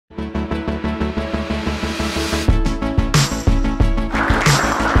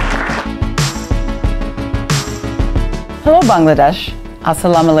Hello Bangladesh,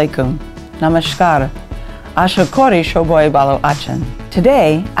 Assalamu alaikum, Namaskar, Asha Kori Shoboy Balo Achan.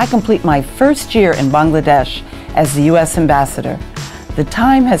 Today, I complete my first year in Bangladesh as the U.S. Ambassador. The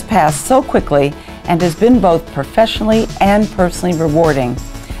time has passed so quickly and has been both professionally and personally rewarding,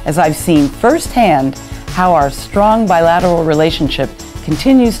 as I've seen firsthand how our strong bilateral relationship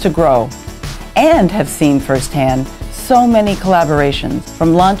continues to grow, and have seen firsthand so many collaborations,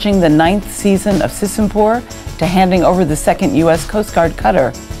 from launching the 9th season of Sisimpur to handing over the 2nd U.S. Coast Guard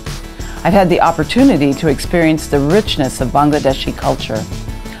cutter. I've had the opportunity to experience the richness of Bangladeshi culture.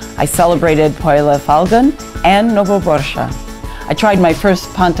 I celebrated Poila Falgun and Novoborsha. I tried my first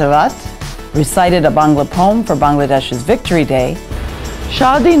Pantavat, recited a Bangla poem for Bangladesh's Victory Day,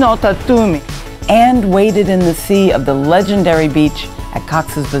 Shadi Nota Tumi, and waded in the sea of the legendary beach at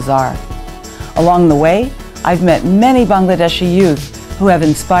Cox's Bazar. Along the way, I've met many Bangladeshi youth who have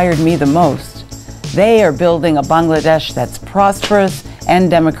inspired me the most. They are building a Bangladesh that's prosperous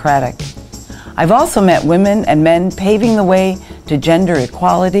and democratic. I've also met women and men paving the way to gender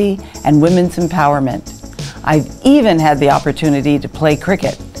equality and women's empowerment. I've even had the opportunity to play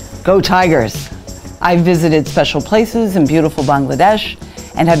cricket. Go Tigers! I've visited special places in beautiful Bangladesh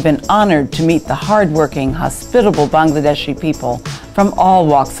and have been honored to meet the hardworking, hospitable Bangladeshi people from all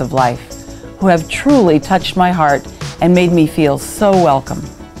walks of life, who have truly touched my heart and made me feel so welcome.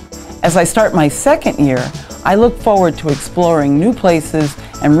 As I start my 2nd year, I look forward to exploring new places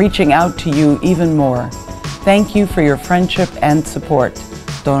and reaching out to you even more. Thank you for your friendship and support.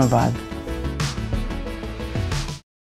 Dhanyavad.